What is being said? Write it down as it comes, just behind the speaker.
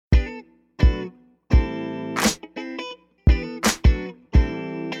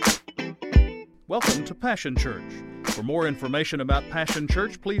Welcome to Passion Church. For more information about Passion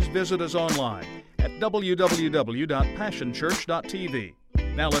Church, please visit us online at www.passionchurch.tv.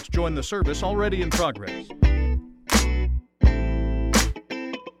 Now let's join the service already in progress.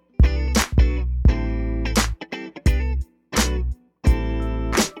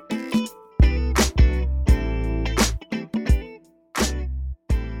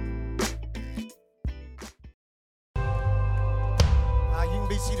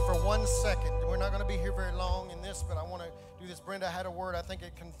 Brenda had a word. I think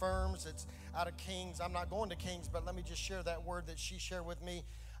it confirms. It's out of Kings. I'm not going to Kings, but let me just share that word that she shared with me.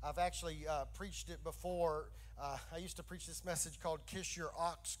 I've actually preached it before. I used to preach this message called Kiss Your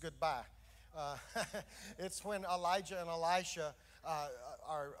Ox Goodbye. It's when Elijah and Elisha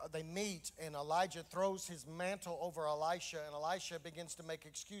they meet, and Elijah throws his mantle over Elisha, and Elisha begins to make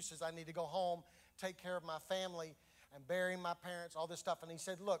excuses. I need to go home, take care of my family, and burying my parents, all this stuff. And he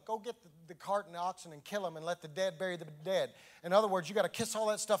said, look, go get the cart and the oxen and kill them and let the dead bury the dead. In other words, you got to kiss all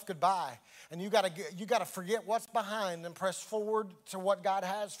that stuff goodbye. And you got to forget what's behind and press forward to what God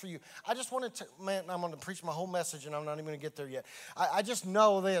has for you. I just wanted to, man, I'm going to preach my whole message and I'm not even going to get there yet. I just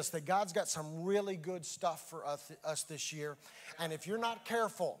know this, that God's got some really good stuff for us this year. And if you're not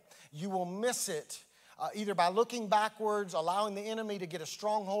careful, you will miss it. Either by looking backwards, allowing the enemy to get a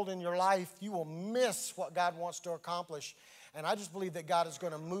stronghold in your life, you will miss what God wants to accomplish. And I just believe that God is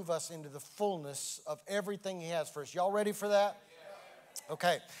going to move us into the fullness of everything He has for us. Y'all ready for that?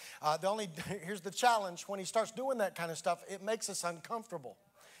 Okay. Here's the challenge. When He starts doing that kind of stuff, it makes us uncomfortable.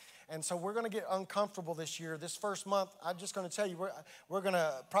 And so we're going to get uncomfortable this year. This first month, I'm just going to tell you, we're going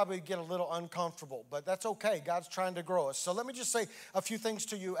to probably get a little uncomfortable. But that's okay. God's trying to grow us. So let me just say a few things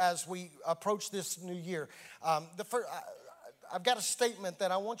to you as we approach this new year. I've got a statement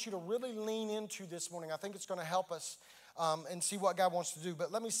that I want you to really lean into this morning. I think it's going to help us and see what God wants to do.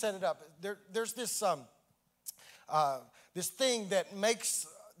 But let me set it up. There's this thing that makes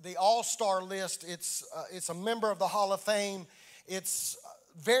the all-star list. It's a member of the Hall of Fame. It's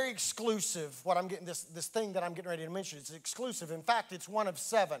very exclusive. What I'm getting this thing that I'm getting ready to mention, it's exclusive. In fact, it's one of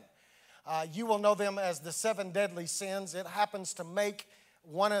 7. You will know them as the 7 deadly sins. It happens to make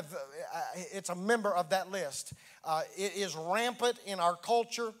it's a member of that list. It is rampant in our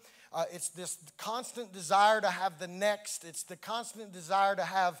culture. It's this constant desire to have the next. It's the constant desire to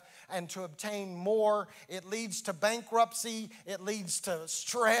have and to obtain more. It leads to bankruptcy. It leads to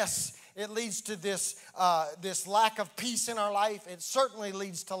stress. It leads to this lack of peace in our life. It certainly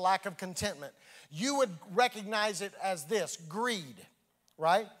leads to lack of contentment. You would recognize it as this, greed,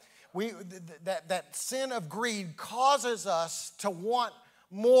 right? That sin of greed causes us to want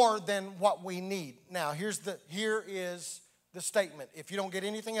more than what we need. Now, here is the statement. If you don't get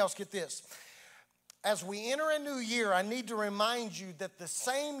anything else, get this. As we enter a new year, I need to remind you that the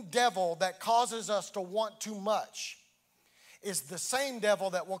same devil that causes us to want too much is the same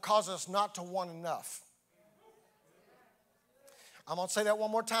devil that will cause us not to want enough. I'm going to say that one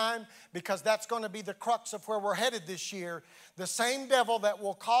more time because that's going to be the crux of where we're headed this year. The same devil that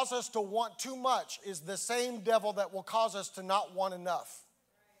will cause us to want too much is the same devil that will cause us to not want enough.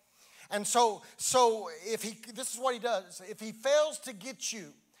 And so this is what he does. If he fails to get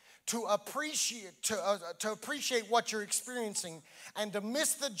you to appreciate what you're experiencing and to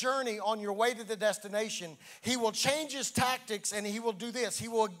miss the journey on your way to the destination, he will change his tactics and he will do this. He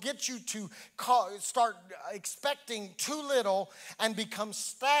will get you to start expecting too little and become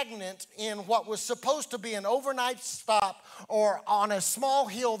stagnant in what was supposed to be an overnight stop or on a small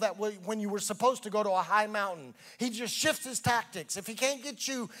hill when you were supposed to go to a high mountain. He just shifts his tactics. If he can't get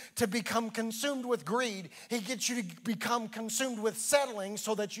you to become consumed with greed, he gets you to become consumed with settling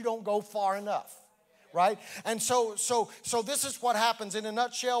so that you don't go far enough, right? And so this is what happens. In a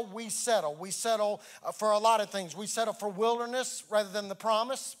nutshell, we settle. We settle for a lot of things. We settle for wilderness rather than the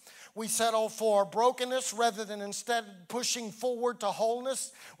promise. We settle for brokenness rather than instead pushing forward to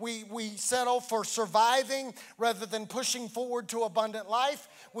wholeness. We settle for surviving rather than pushing forward to abundant life.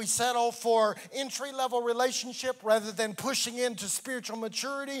 We settle for entry-level relationship rather than pushing into spiritual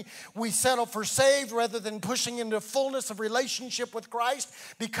maturity. We settle for saved rather than pushing into fullness of relationship with Christ,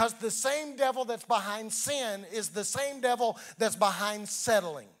 because the same devil that's behind sin is the same devil that's behind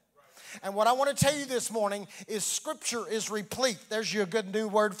settling. And what I want to tell you this morning is Scripture is replete. There's your good new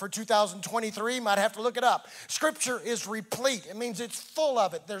word for 2023. Might have to look it up. Scripture is replete. It means it's full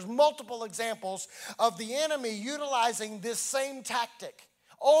of it. There's multiple examples of the enemy utilizing this same tactic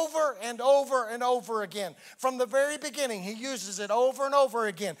over and over and over again. From the very beginning, he uses it over and over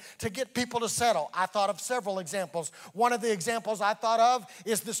again to get people to settle. I thought of several examples. One of the examples I thought of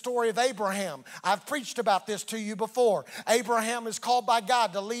is the story of Abraham. I've preached about this to you before. Abraham is called by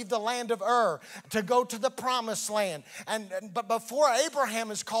God to leave the land of Ur, to go to the promised land. But before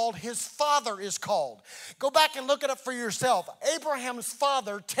Abraham is called, his father is called. Go back and look it up for yourself. Abraham's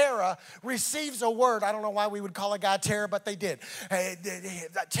father, Terah, receives a word. I don't know why we would call a guy Terah, but they did.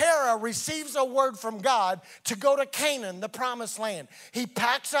 Terah receives a word from God to go to Canaan, the promised land. He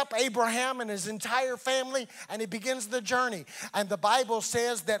packs up Abraham and his entire family, and he begins the journey. And the Bible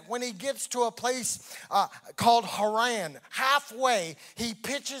says that when he gets to a place called Haran, halfway, he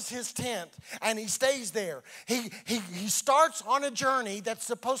pitches his tent and he stays there. He starts on a journey that's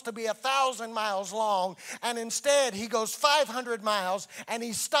supposed to be 1,000 miles long, and instead he goes 500 miles, and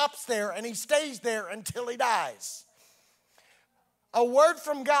he stops there and he stays there until he dies. A word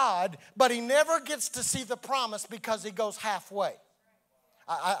from God, but he never gets to see the promise because he goes halfway.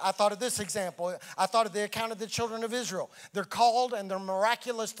 I thought of this example. I thought of the account of the children of Israel. They're called and they're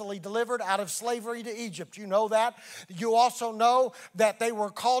miraculously delivered out of slavery to Egypt. You know that. You also know that they were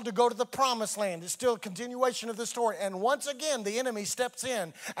called to go to the promised land. It's still a continuation of the story. And once again, the enemy steps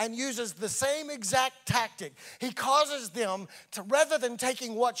in and uses the same exact tactic. He causes them to, rather than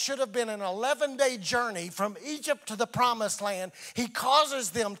taking what should have been an 11-day journey from Egypt to the promised land, he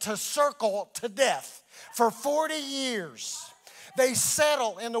causes them to circle to death for 40 years. They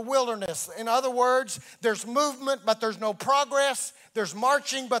settle in the wilderness. In other words, there's movement, but there's no progress. There's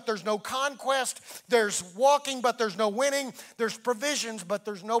marching, but there's no conquest. There's walking, but there's no winning. There's provisions, but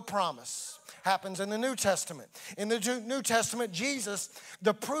there's no promise. Happens in the New Testament. In the New Testament, Jesus,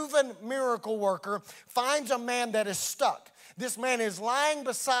 the proven miracle worker, finds a man that is stuck. This man is lying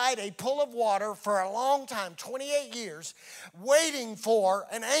beside a pool of water for a long time, 28 years, waiting for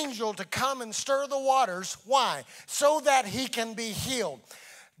an angel to come and stir the waters. Why? So that he can be healed.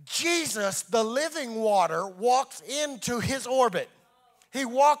 Jesus, the living water, walks into his orbit. He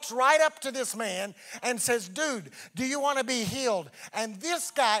walks right up to this man and says, dude, do you want to be healed? And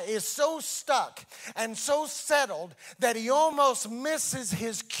this guy is so stuck and so settled that he almost misses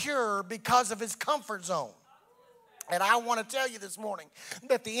his cure because of his comfort zone. And I want to tell you this morning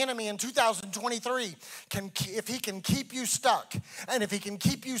that the enemy in 2023, if he can keep you stuck and if he can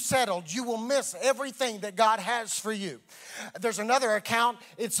keep you settled, you will miss everything that God has for you. There's another account.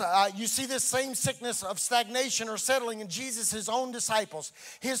 It's you see this same sickness of stagnation or settling in Jesus' own disciples,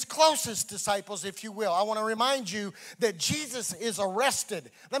 his closest disciples, if you will. I want to remind you that Jesus is arrested.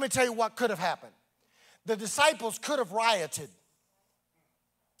 Let me tell you what could have happened. The disciples could have rioted.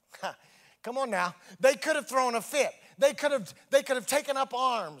 Come on now. They could have thrown a fit. They could have taken up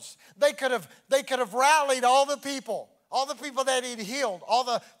arms. They could have rallied all the people that he'd healed, all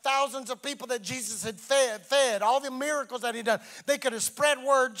the thousands of people that Jesus had fed, all the miracles that he'd done. They could have spread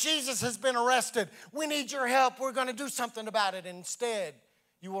word, Jesus has been arrested. We need your help. We're going to do something about it. Instead,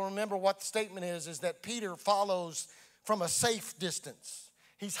 you will remember what the statement is that Peter follows from a safe distance.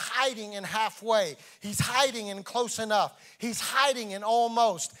 He's hiding in halfway. He's hiding in close enough. He's hiding in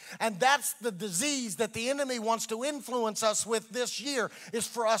almost. And that's the disease that the enemy wants to influence us with this year, is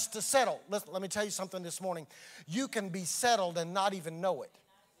for us to settle. Let me tell you something this morning. You can be settled and not even know it.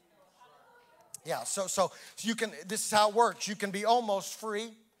 Yeah, so you can, this is how it works. You can be almost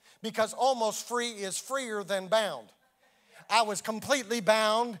free, because almost free is freer than bound. I was completely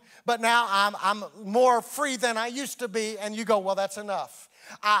bound, but now I'm more free than I used to be. And you go, well, that's enough.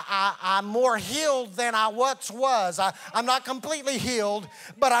 I'm more healed than I once was. I'm not completely healed,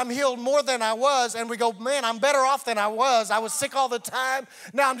 but I'm healed more than I was. And we go, man, I'm better off than I was. I was sick all the time.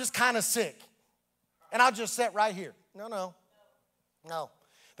 Now I'm just kind of sick. And I'll just sit right here. No.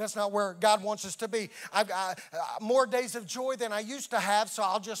 That's not where God wants us to be. I've got more days of joy than I used to have, so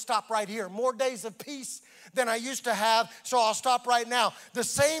I'll just stop right here. More days of peace than I used to have, so I'll stop right now. The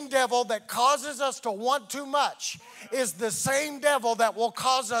same devil that causes us to want too much is the same devil that will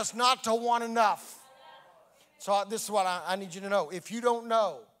cause us not to want enough. So this is what I need you to know. If you don't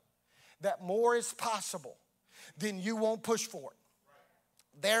know that more is possible, then you won't push for it.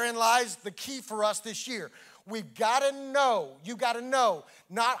 Therein lies the key for us this year. We've got to know. You got to know.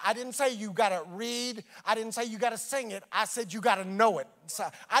 I didn't say you got to read. I didn't say you got to sing it. I said you got to know it.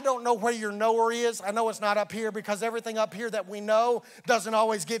 I don't know where your knower is. I know it's not up here because everything up here that we know doesn't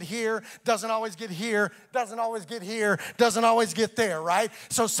always get here, doesn't always get here, doesn't always get here, doesn't always get there, right?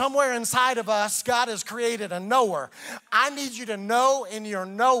 So somewhere inside of us, God has created a knower. I need you to know in your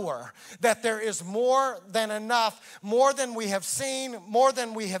knower that there is more than enough, more than we have seen, more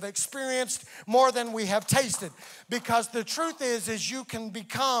than we have experienced, more than we have tasted. Because the truth is you can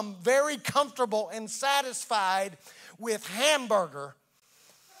become very comfortable and satisfied with hamburger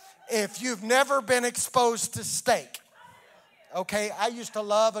if you've never been exposed to steak. Okay, I used to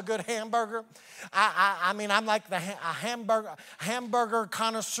love a good hamburger. I mean, I'm like a hamburger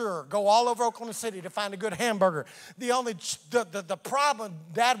connoisseur. Go all over Oklahoma City to find a good hamburger. The problem,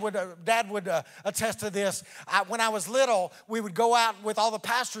 Dad would attest to this. When I was little, we would go out with all the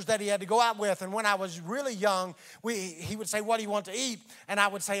pastors that he had to go out with, and when I was really young, he would say, "What do you want to eat?" And I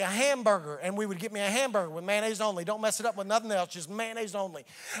would say, "A hamburger," and we would get me a hamburger with mayonnaise only. Don't mess it up with nothing else, just mayonnaise only.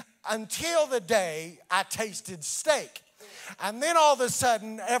 Until the day I tasted steak. And then all of a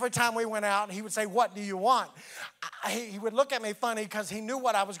sudden, every time we went out, he would say, "What do you want?" He would look at me funny because he knew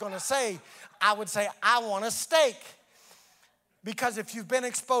what I was going to say. I would say, "I want a steak." Because if you've been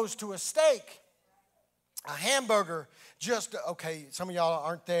exposed to a steak, a hamburger, okay, some of y'all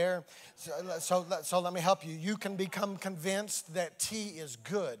aren't there, so let me help you. You can become convinced that tea is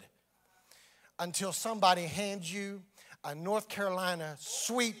good until somebody hands you a North Carolina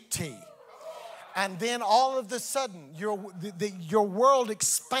sweet tea. And then all of a sudden, your world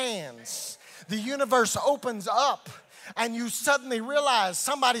expands. The universe opens up. And you suddenly realize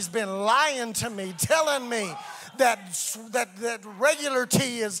somebody's been lying to me, telling me that regular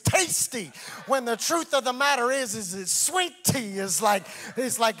tea is tasty. When the truth of the matter is that sweet tea is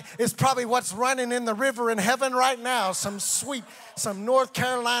it's probably what's running in the river in heaven right now. Some North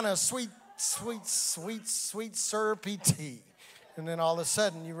Carolina sweet syrupy tea. And then all of a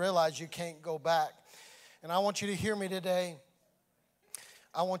sudden you realize you can't go back. And I want you to hear me today.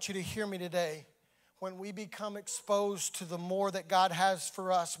 I want you to hear me today. When we become exposed to the more that God has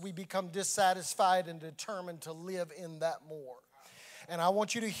for us, we become dissatisfied and determined to live in that more. And I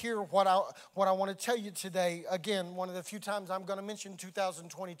want you to hear what I want to tell you today. Again, one of the few times I'm going to mention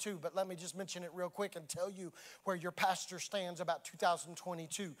 2022, but let me just mention it real quick and tell you where your pastor stands about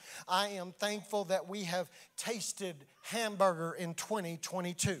 2022. I am thankful that we have tasted hamburger in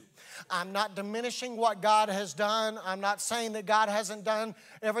 2022. I'm not diminishing what God has done. I'm not saying that God hasn't done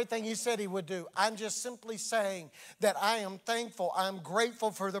everything He said He would do. I'm just simply saying that I am thankful. I'm grateful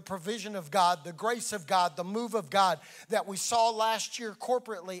for the provision of God, the grace of God, the move of God that we saw last year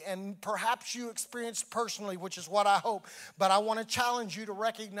corporately, and perhaps you experienced personally, which is what I hope. But I want to challenge you to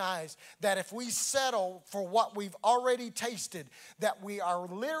recognize that if we settle for what we've already tasted, that we are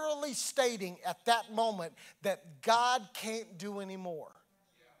literally stating at that moment that God can't do anymore.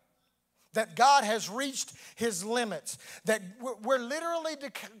 That God has reached His limits. That we're literally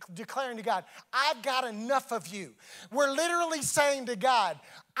declaring to God, "I've got enough of you." We're literally saying to God,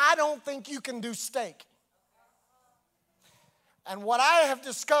 "I don't think you can do steak." And what I have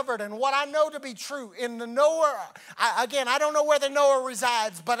discovered and what I know to be true in the knower, I don't know where the knower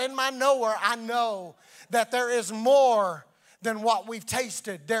resides, but in my knower, I know that there is more than what we've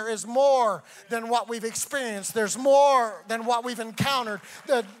tasted. There is more than what we've experienced. There's more than what we've encountered.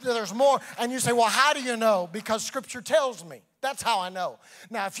 There's more. And you say, "Well, how do you know?" Because Scripture tells me. That's how I know.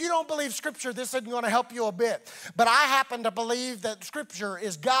 Now, if you don't believe Scripture, this isn't going to help you a bit. But I happen to believe that Scripture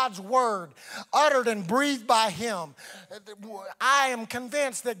is God's Word, uttered and breathed by Him. I am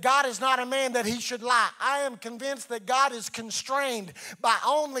convinced that God is not a man that He should lie. I am convinced that God is constrained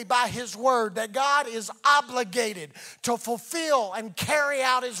only by His Word, that God is obligated to fulfill and carry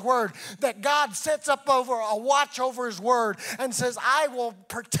out His Word, that God sets up a watch over His Word and says, "I will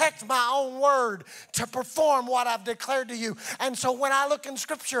protect my own Word to perform what I've declared to you." And so when I look in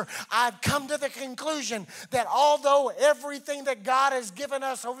Scripture, I've come to the conclusion that although everything that God has given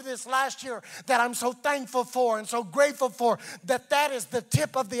us over this last year that I'm so thankful for and so grateful for, that is the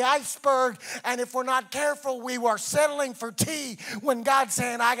tip of the iceberg. And if we're not careful, we are settling for tea when God's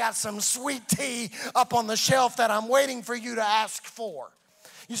saying, "I got some sweet tea up on the shelf that I'm waiting for you to ask for."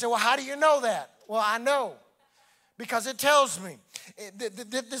 You say, "Well, how do you know that?" Well, I know. Because it tells me.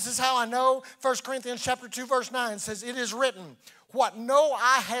 This is how I know. 1 Corinthians chapter 2, verse 9 says, "It is written, what no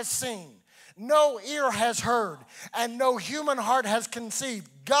eye has seen, no ear has heard, and no human heart has conceived.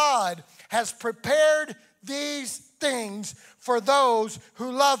 God has prepared these things for those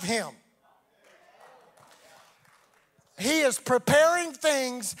who love Him." He is preparing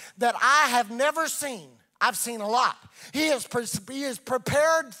things that I have never seen. I've seen a lot. He has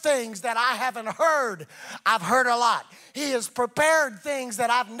prepared things that I haven't heard. I've heard a lot. He has prepared things that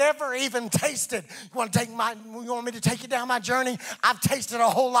I've never even tasted. You want me to take you down my journey? I've tasted a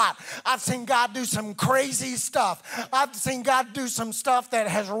whole lot. I've seen God do some crazy stuff. I've seen God do some stuff that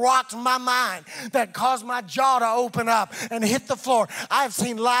has rocked my mind, that caused my jaw to open up and hit the floor. I've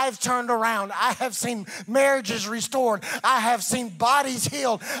seen lives turned around. I have seen marriages restored. I have seen bodies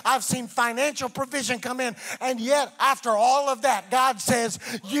healed. I've seen financial provision come in. And yet, after all of that, God says,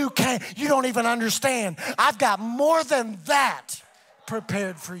 you don't even understand. I've got more than that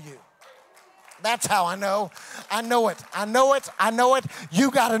prepared for you. That's how I know. I know it. I know it. I know it.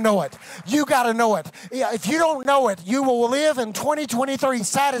 You got to know it. You got to know it. Yeah, if you don't know it, you will live in 2023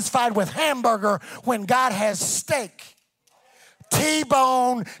 satisfied with hamburger when God has steak,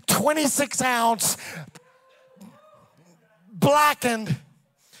 T-bone, 26-ounce, blackened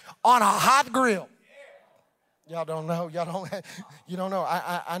on a hot grill. Y'all don't know. You don't know.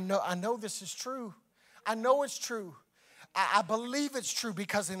 I know this is true. I know it's true. I believe it's true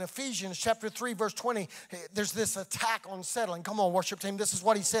because in Ephesians chapter 3, verse 20, there's this attack on settling. Come on, worship team. This is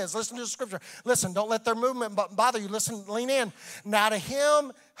what he says. Listen to the scripture. Listen, don't let their movement bother you. Listen, lean in. Now to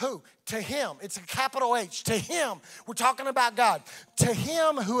him, who? To him. It's a capital H. To him. We're talking about God. To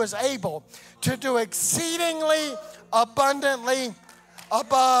him who is able to do exceedingly abundantly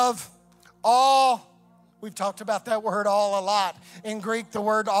above all. We've talked about that word all a lot. In Greek, the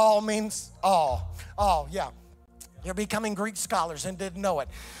word all means all. All, yeah. You're becoming Greek scholars and didn't know it.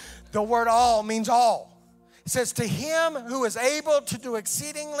 The word all means all. It says, to him who is able to do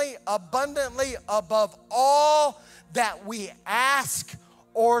exceedingly abundantly above all that we ask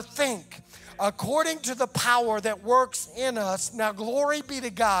or think, according to the power that works in us. Now glory be to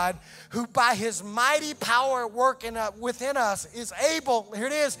God, who by his mighty power at work within us is able, here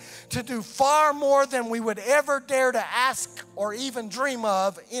it is, to do far more than we would ever dare to ask or even dream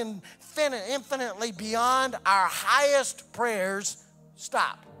of, infinitely beyond our highest prayers.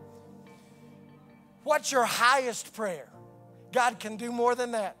 Stop. What's your highest prayer? God can do more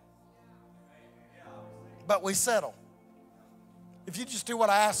than that. But we settle. If you just do what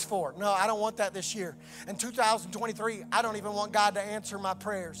I asked for. No, I don't want that this year. In 2023, I don't even want God to answer my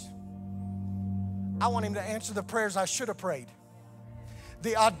prayers. I want him to answer the prayers I should have prayed.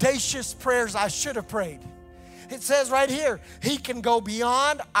 The audacious prayers I should have prayed. It says right here, he can go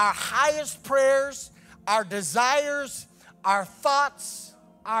beyond our highest prayers, our desires, our thoughts,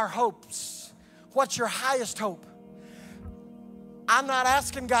 our hopes. What's your highest hope? I'm not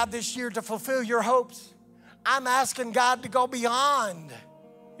asking God this year to fulfill your hopes. I'm asking God to go beyond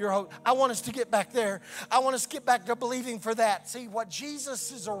your hope. I want us to get back there. I want us to get back to believing for that. See, what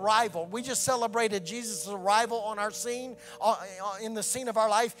Jesus' arrival, we just celebrated Jesus' arrival on our scene, in the scene of our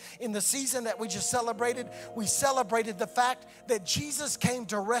life, in the season that we just celebrated. We celebrated the fact that Jesus came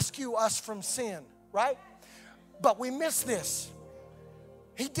to rescue us from sin, right? But we missed this.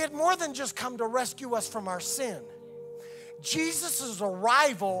 He did more than just come to rescue us from our sin. Jesus'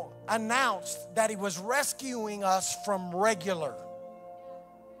 arrival announced that he was rescuing us from regular.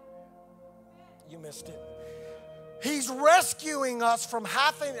 You missed it. He's rescuing us from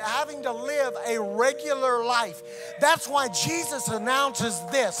having to live a regular life. That's why Jesus announces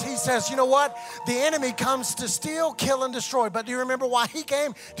this. He says, you know what? The enemy comes to steal, kill, and destroy. But do you remember why he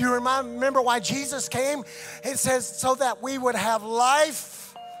came? Do you remember why Jesus came? It says so that we would have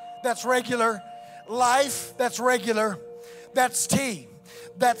life that's regular, life that's regular, that's tea,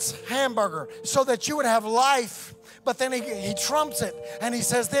 that's hamburger, so that you would have life. But then he trumps it and he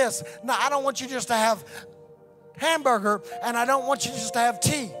says this, no, I don't want you just to have hamburger and I don't want you just to have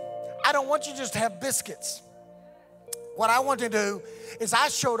tea. I don't want you just to have biscuits. What I want to do is I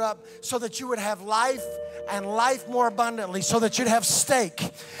showed up so that you would have life and life more abundantly, so that you'd have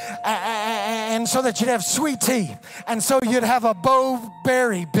steak and so that you'd have sweet tea and so you'd have a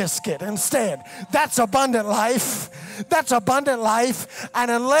Bo-Berry biscuit instead. That's abundant life. That's abundant life. And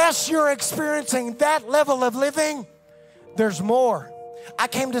unless you're experiencing that level of living, there's more. I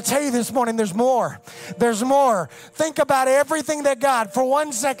came to tell you this morning, there's more. There's more. Think about everything that God, for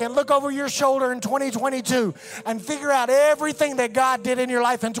 1 second, look over your shoulder in 2022 and figure out everything that God did in your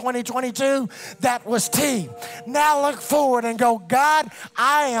life in 2022. That was tea. Now look forward and go, God,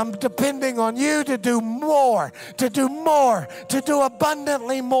 I am depending on you to do more, to do more, to do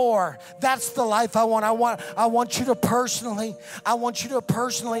abundantly more. That's the life I want. I want you to personally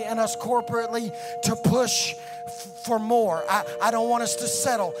and us corporately to push for more. I don't want us to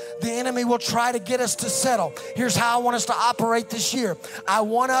settle. The enemy will try to get us to settle. Here's how I want us to operate this year. I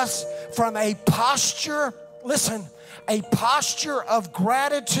want us from a posture, listen, a posture of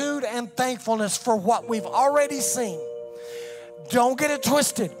gratitude and thankfulness for what we've already seen. Don't get it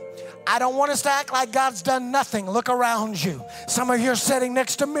twisted. I don't want us to act like God's done nothing. Look around you. Some of you are sitting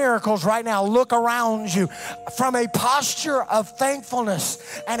next to miracles right now. Look around you. From a posture of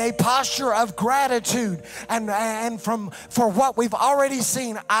thankfulness and a posture of gratitude and for what we've already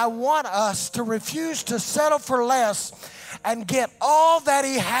seen, I want us to refuse to settle for less and get all that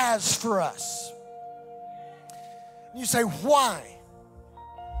He has for us. You say, why?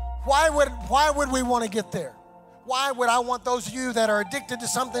 Why would we want to get there? Why would I want those of you that are addicted to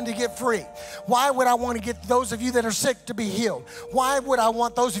something to get free? Why would I want to get those of you that are sick to be healed? Why would I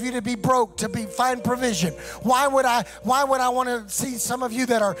want those of you to be broke to find provision? Why would I want to see some of you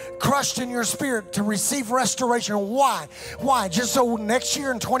that are crushed in your spirit to receive restoration? Why? Why? Just so next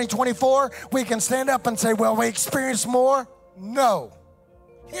year in 2024 we can stand up and say, well, we experienced more? No.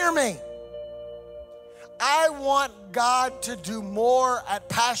 Hear me. I want God to do more at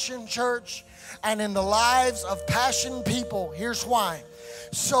Passion Church and in the lives of Passion people. Here's why.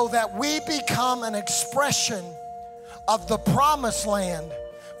 So that we become an expression of the promised land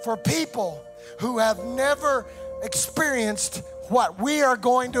for people who have never experienced what we are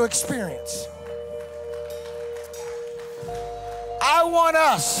going to experience. I want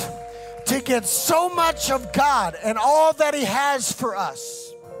us to get so much of God and all that He has for us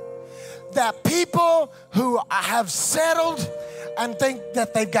that people who have settled and think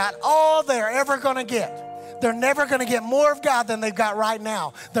that they've got all they're ever going to get, they're never going to get more of God than they've got right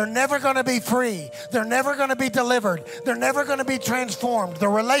now. They're never going to be free. They're never going to be delivered. They're never going to be transformed. The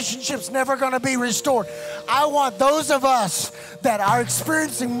relationship's never going to be restored. I want those of us that are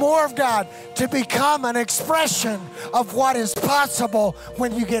experiencing more of God to become an expression of what is possible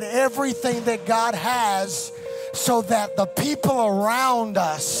when you get everything that God has, so that the people around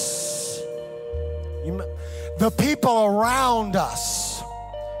us,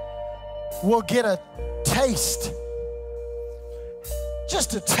 will get a taste,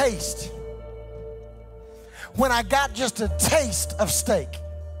 just a taste. When I got just a taste of steak,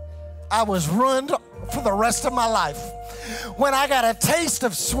 I was ruined for the rest of my life. When I got a taste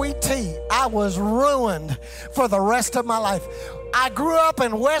of sweet tea, I was ruined for the rest of my life. I grew up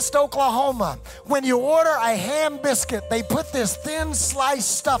in West Oklahoma. When you order a ham biscuit, they put this thin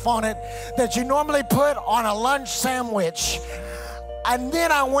sliced stuff on it that you normally put on a lunch sandwich. And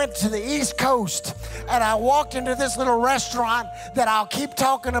then I went to the East Coast and I walked into this little restaurant that I'll keep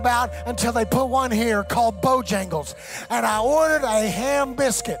talking about until they put one here called Bojangles. And I ordered a ham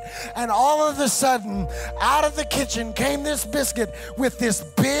biscuit. And all of a sudden, out of the kitchen came this biscuit with this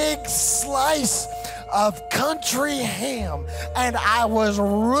big slice of country ham, and I was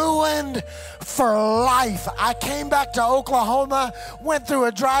ruined for life. I came back to Oklahoma, went through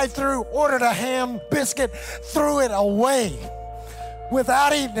a drive-through, ordered a ham biscuit, threw it away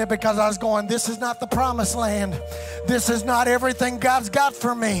without eating it because I was going, this is not the promised land. This is not everything God's got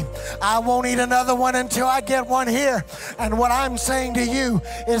for me. I won't eat another one until I get one here. And what I'm saying to you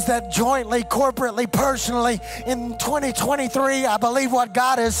is that jointly, corporately, personally, in 2023, I believe what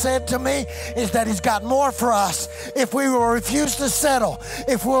God has said to me is that He's got more for us. If we will refuse to settle,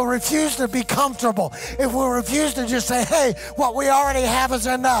 if we'll refuse to be comfortable, if we'll refuse to just say, hey, what we already have is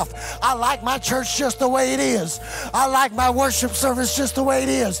enough. I like my church just the way it is. I like my worship service just the way it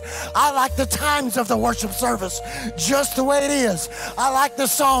is. I like the times of the worship service just the way it is. I like the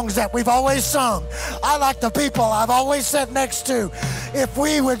songs that we've always sung. I like the people I've always sat next to. If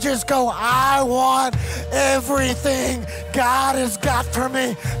we would just go, I want everything God has got for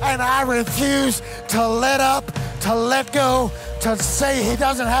me, and I refuse to let up, to let go, to say He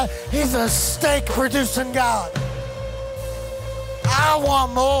doesn't have. He's a steak producing God. I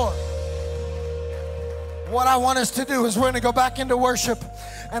want more. What I want us to do is we're going to go back into worship.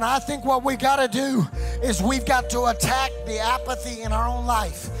 And I think what we got to do is we've got to attack the apathy in our own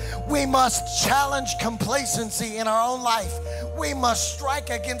life. We must challenge complacency in our own life. We must strike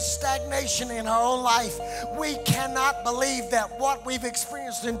against stagnation in our own life. We cannot believe that what we've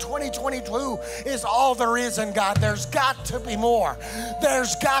experienced in 2022 is all there is in God. There's got to be more.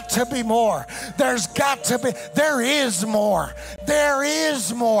 There's got to be more. There's got to be. There is more. There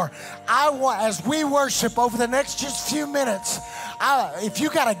is more. As we worship over the next just few minutes, if you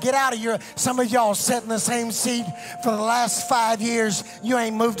got to get out of some of y'all sat in the same seat for the last 5 years, you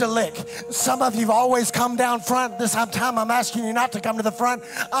ain't moved a lick. Some of you've always come down front. This time I'm asking you not to come to the front.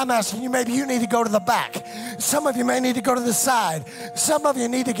 I'm asking you, maybe you need to go to the back. Some of you may need to go to the side. Some of you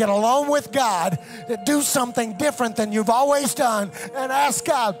need to get alone with God, to do something different than you've always done, and ask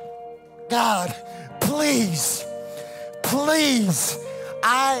God, please,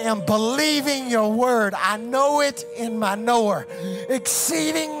 I am believing your word. I know it in my knower.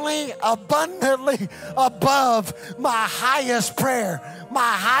 Exceedingly abundantly above my highest prayer.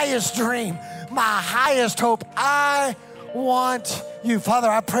 my highest dream, my highest hope. I want you. Father,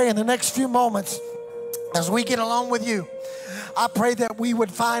 I pray in the next few moments as we get along with you, I pray that we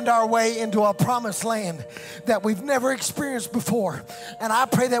would find our way into a promised land that we've never experienced before. And I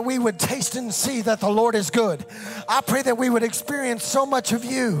pray that we would taste and see that the Lord is good. I pray that we would experience so much of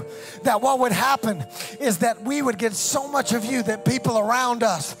you that what would happen is that we would get so much of you that people around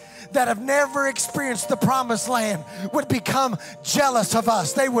us that have never experienced the promised land would become jealous of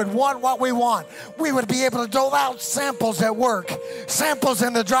us. They would want what we want. We would be able to dole out samples at work, samples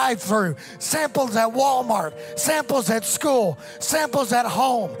in the drive-thru, samples at Walmart, samples at school, samples at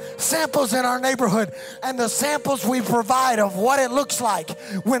home, samples in our neighborhood, and the samples we provide of what it looks like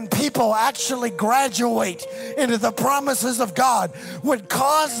when people actually graduate into the promises of God would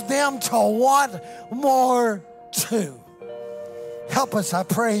cause them to want more too. Help us, I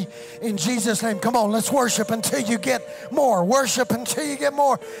pray, in Jesus' name. Come on, let's worship until you get more. Worship until you get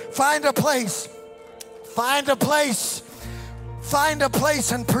more. Find a place. Find a place. Find a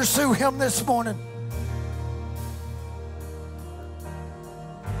place and pursue Him this morning.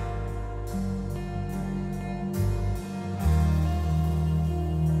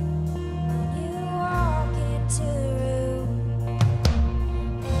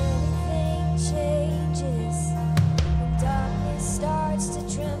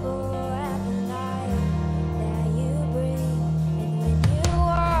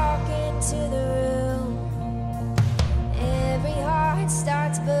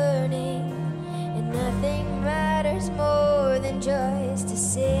 Just to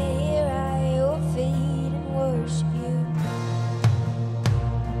sit here at your feet and worship you.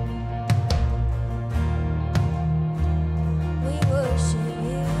 We worship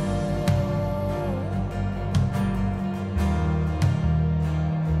you.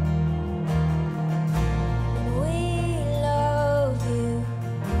 And we love you.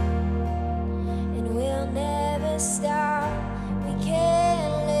 And we'll never stop. We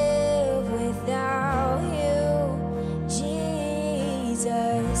can't live without you,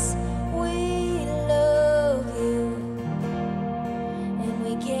 Jesus. We love you, and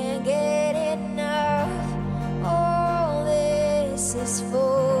we can't get enough. All this is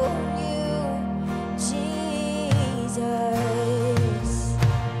for you, Jesus.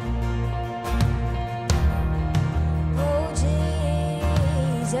 Oh,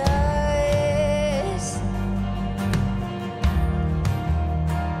 Jesus.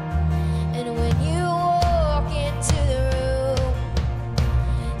 And when you walk into the room,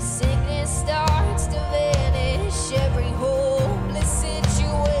 sickness starts to vanish. Every hopeless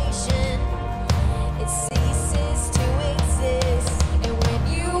situation, it ceases to exist. And when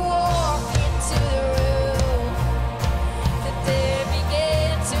you walk into the room, the dead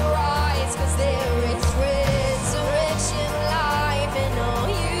begin to rise, 'cause there is resurrection life in all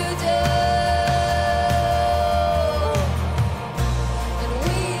you do. And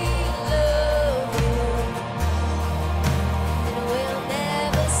we love you, and we'll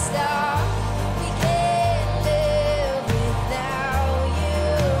never stop. We can't live without you,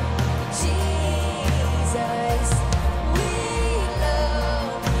 Jesus. We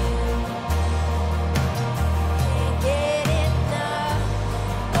love you, can't get enough.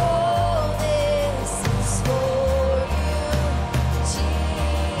 All this is for you,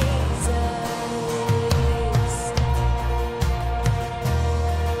 Jesus.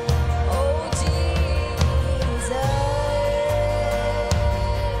 Oh, Jesus.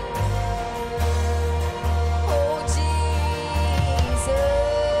 Oh, Jesus.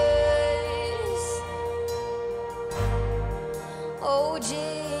 Oh,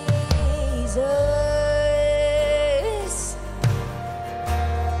 Jesus.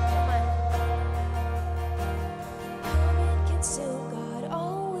 Come and consume, God,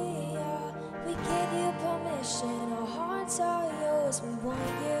 all we are. We give you permission. Our hearts are yours. We want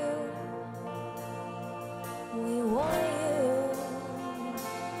you. We want you.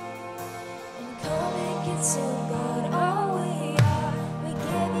 And come and consume, God, all we are. We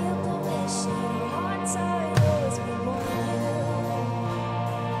give you permission. Our hearts are yours. We want you.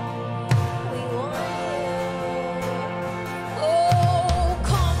 We want you. Oh,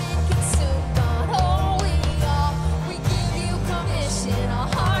 come and consume, God, all we are. We give you permission. Our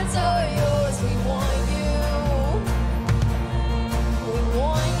hearts are yours. We want you. We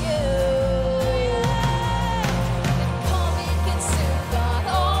want you. Come and consume, God,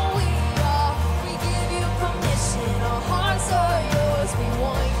 all we are. We give you permission.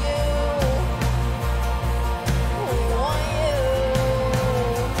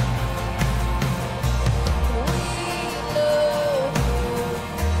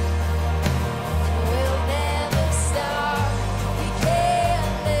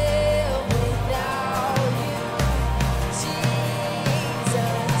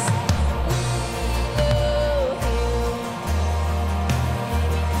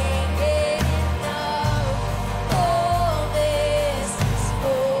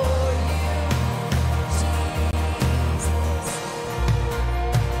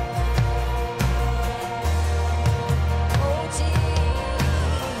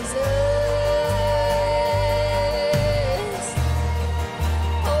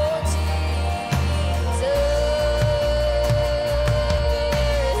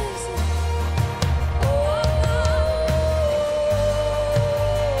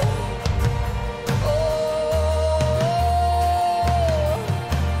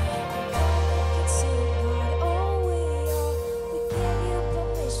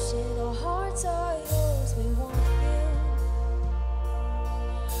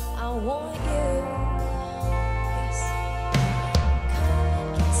 want you. Yes. Come and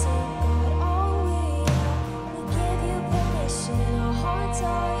consume, God, all we are. We give you permission. Our hearts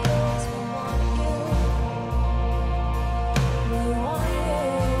are yours. We want you. We want you.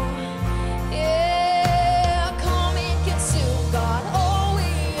 Yeah. Come and consume, God, all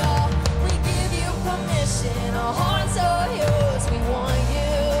we are. We give you permission. Our hearts are yours. We want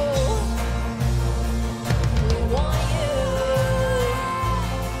you. We want you.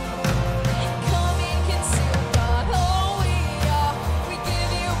 Come and consume, God, all we are. We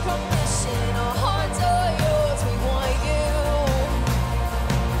give you permission. Our hearts are yours. We want you.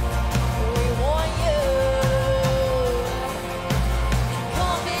 We want you.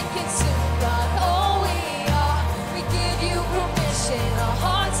 Come and consume, God, all we are. We give you permission. Our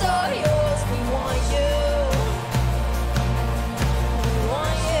hearts are yours. We want you. We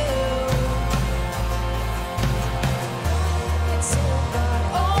want you. Consume, God,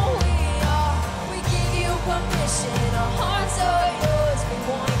 all we are. We give you permission. Our hearts are yours. We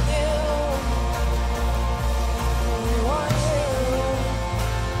want you. We want you.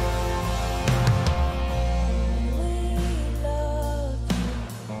 We love you.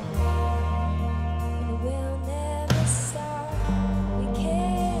 And we'll never stop. We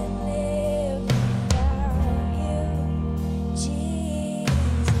can't live without you, Jesus.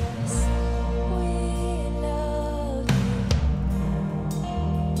 We love you.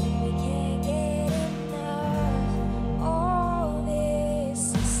 We can't get enough. All this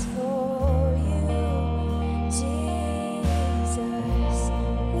is for you, Jesus.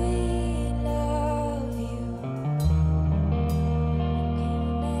 We love you.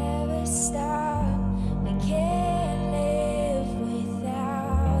 We'll never stop. We can't live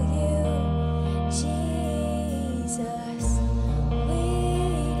without you, Jesus. We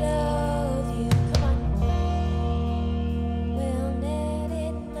love you. Come on. We'll net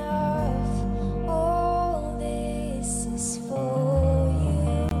enough. All this is for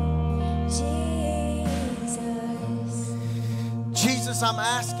you, Jesus. Jesus, I'm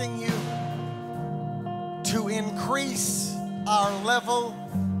asking you to increase our level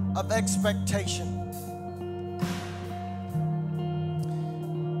of expectation.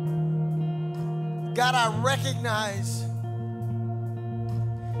 God, I recognize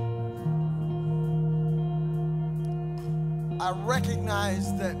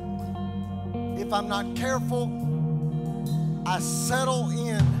that if I'm not careful, I settle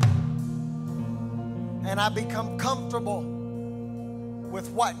in and I become comfortable with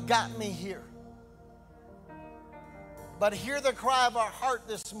what got me here. But hear the cry of our heart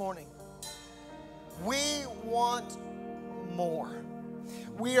this morning. We want more.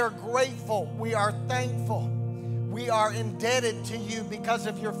 We are grateful. We are thankful. We are indebted to you because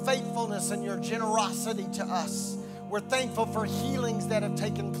of your faithfulness and your generosity to us. We're thankful for healings that have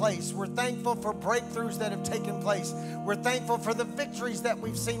taken place. We're thankful for breakthroughs that have taken place. We're thankful for the victories that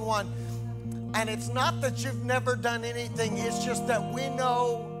we've seen won. And it's not that you've never done anything. It's just that we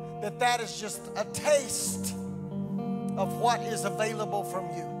know that that is just a taste of what is available from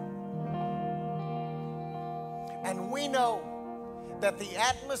you. And we know that the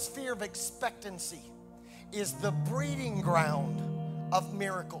atmosphere of expectancy is the breeding ground of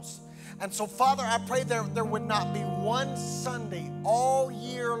miracles. And so, Father, I pray there would not be one Sunday all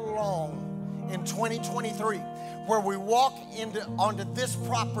year long in 2023 where we walk onto this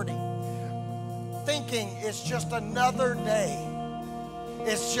property thinking it's just another day,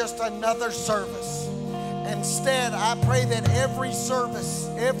 it's just another service. Instead, I pray that every service,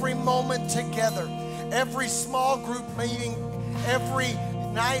 every moment together, every small group meeting, every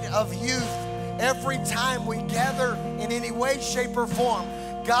night of youth, every time we gather in any way, shape, or form,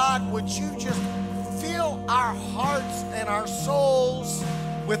 God, would you just fill our hearts and our souls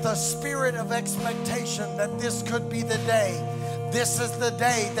with a spirit of expectation that this could be the day. This is the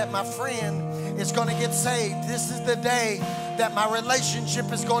day that my friend is going to get saved. This is the day that my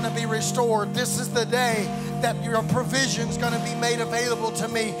relationship is going to be restored. This is the day that your provision is going to be made available to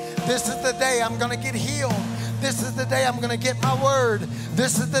me. This is the day I'm going to get healed. This is the day I'm going to get my word.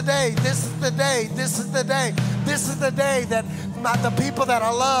 This is the day. This is the day. This is the day. This is the day that the people that I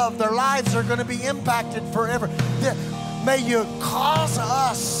love, their lives are going to be impacted forever. May you cause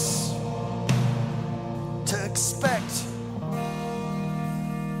us to expect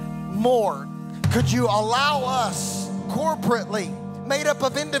more. Could you allow us corporately, made up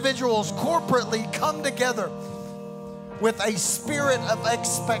of individuals, corporately come together with a spirit of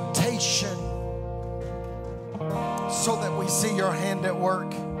expectation so that we see your hand at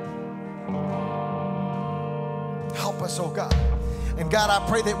work? Help us, oh God. And God, I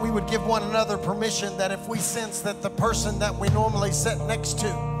pray that we would give one another permission that if we sense that the person that we normally sit next to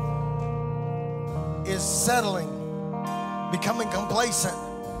is settling, becoming complacent,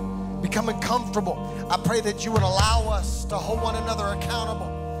 becoming comfortable. I pray that you would allow us to hold one another accountable,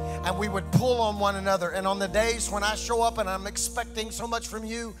 and we would pull on one another. And on the days when I show up and I'm expecting so much from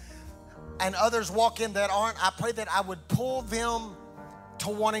you and others walk in that aren't, I pray that I would pull them to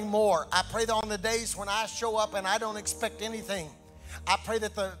wanting more. I pray that on the days when I show up and I don't expect anything, I pray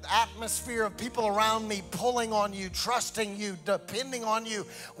that the atmosphere of people around me pulling on you, trusting you, depending on you,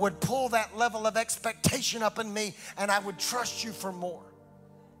 would pull that level of expectation up in me, and I would trust you for more.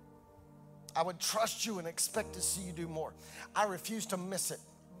 I would trust you and expect to see you do more. I refuse to miss it.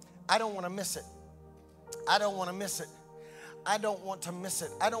 I don't want to miss it. I don't want to miss it. I don't want to miss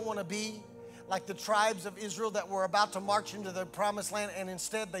it. I don't want to be like the tribes of Israel that were about to march into the promised land, and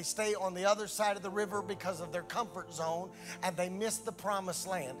instead they stay on the other side of the river because of their comfort zone, and they miss the promised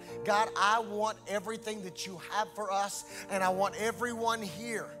land. God, I want everything that you have for us, and I want everyone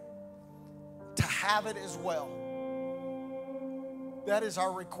here to have it as well. That is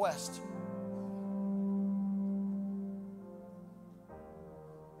our request.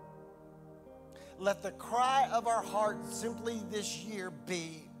 Let the cry of our heart simply this year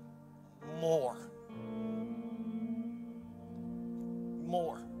be more.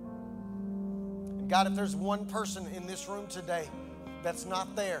 More. And God, if there's one person in this room today that's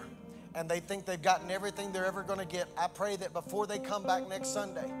not there and they think they've gotten everything they're ever going to get, I pray that before they come back next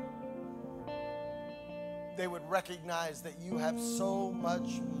Sunday, they would recognize that you have so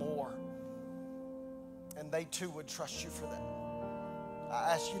much more, and they too would trust you for that.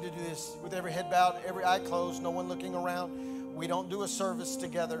 I ask you to do this with every head bowed, every eye closed, no one looking around. We don't do a service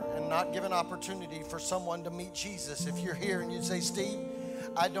together and not give an opportunity for someone to meet Jesus. If you're here and you say, Steve,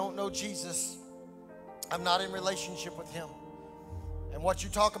 I don't know Jesus. I'm not in relationship with him. And what you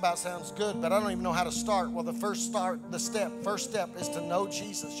talk about sounds good, but I don't even know how to start. Well, the first step is to know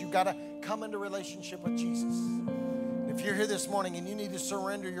Jesus. You've got to come into relationship with Jesus. If you're here this morning and you need to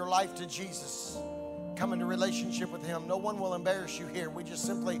surrender your life to Jesus, come into relationship with him. No one will embarrass you here. We just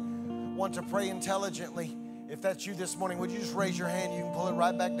simply want to pray intelligently. If that's you this morning, would you just raise your hand? You can pull it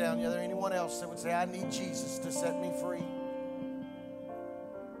right back down. Is there anyone else that would say, I need Jesus to set me free?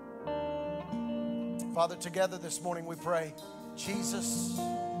 Father, together this morning we pray, Jesus,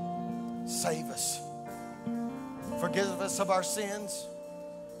 save us. Forgive us of our sins.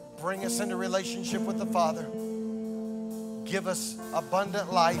 Bring us into relationship with the Father. Give us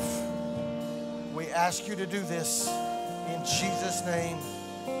abundant life. We ask you to do this in Jesus' name.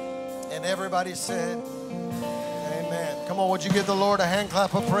 And everybody said, amen. Come on, would you give the Lord a hand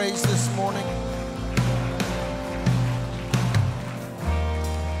clap of praise this morning?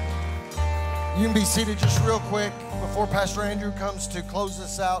 You can be seated just real quick before Pastor Andrew comes to close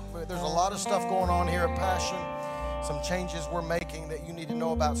this out. There's a lot of stuff going on here at Passion, some changes we're making that you need to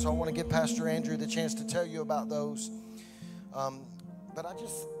know about. So I want to give Pastor Andrew the chance to tell you about those. But I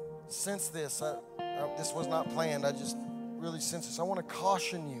just sense this. This was not planned. I just really sense this. I want to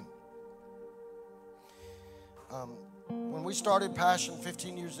caution you. When we started Passion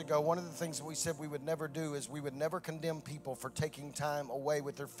 15 years ago, one of the things that we said we would never do is we would never condemn people for taking time away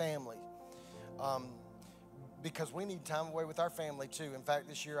with their family. Because we need time away with our family too. In fact,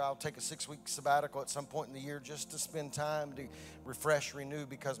 this year I'll take a 6-week sabbatical at some point in the year just to spend time to refresh, renew,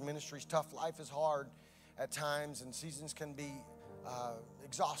 because ministry's tough. Life is hard at times, and seasons can be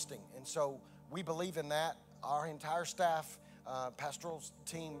exhausting. And so we believe in that. Our entire staff, pastoral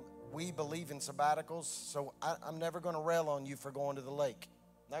team, we believe in sabbaticals. So I'm never going to rail on you for going to the lake.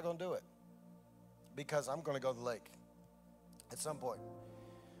 I'm not going to do it, because I'm going to go to the lake at some point.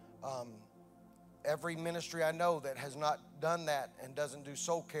 Every ministry I know that has not done that and doesn't do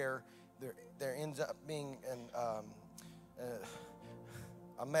soul care, there ends up being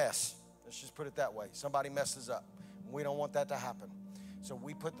a mess. Let's just put it that way. Somebody messes up. We don't want that to happen. So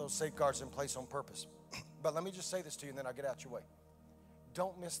we put those safeguards in place on purpose. But let me just say this to you, and then I'll get out your way.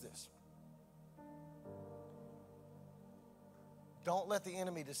 Don't miss this. Don't let the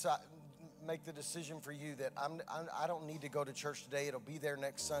enemy make the decision for you that I don't need to go to church today. It'll be there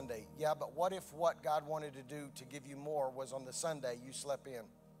next Sunday. Yeah, but what if what God wanted to do to give you more was on the Sunday you slept in?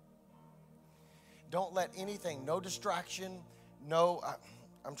 Don't let anything, no distraction,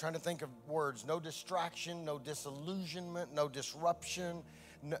 I'm trying to think of words, no distraction, no disillusionment, no disruption,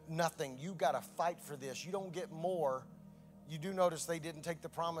 nothing. You got to fight for this. You don't get more. You do notice they didn't take the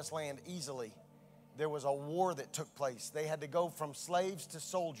promised land easily. There was a war that took place. They had to go from slaves to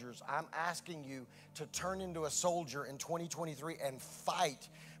soldiers. I'm asking you to turn into a soldier in 2023 and fight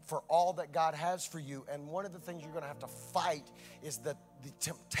for all that God has for you. And one of the things you're going to have to fight is the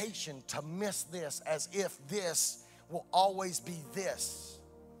temptation to miss this, as if this will always be this.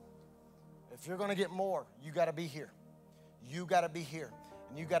 If you're going to get more, you got to be here. You got to be here.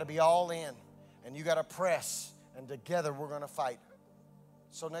 And you got to be all in. And you got to press. And together we're going to fight.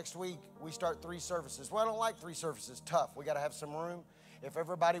 So next week, we start 3 services. Well, I don't like 3 services. Tough. We got to have some room. If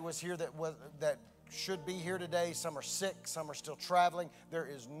everybody was here that should be here today, some are sick, some are still traveling, there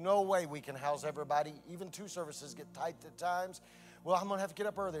is no way we can house everybody. Even 2 services get tight at times. Well, I'm going to have to get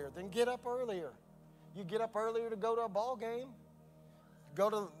up earlier. Then get up earlier. You get up earlier to go to a ball game. Go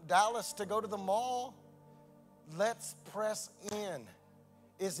to Dallas to go to the mall. Let's press in.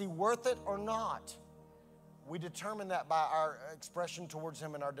 Is he worth it or not? We determine that by our expression towards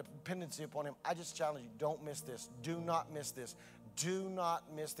him and our dependency upon him. I just challenge you, don't miss this. Do not miss this. Do not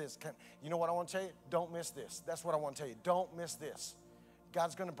miss this. You know what I want to tell you? Don't miss this. That's what I want to tell you. Don't miss this.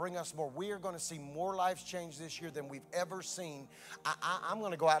 God's going to bring us more. We are going to see more lives change this year than we've ever seen. I'm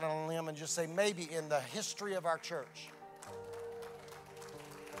going to go out on a limb and just say maybe in the history of our church.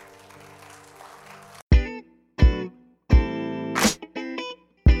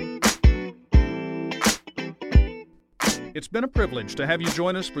 It's been a privilege to have you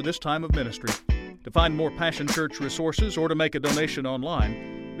join us for this time of ministry. To find more Passion Church resources or to make a donation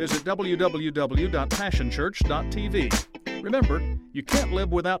online, visit www.passionchurch.tv. Remember, you can't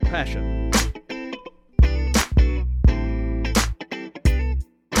live without passion.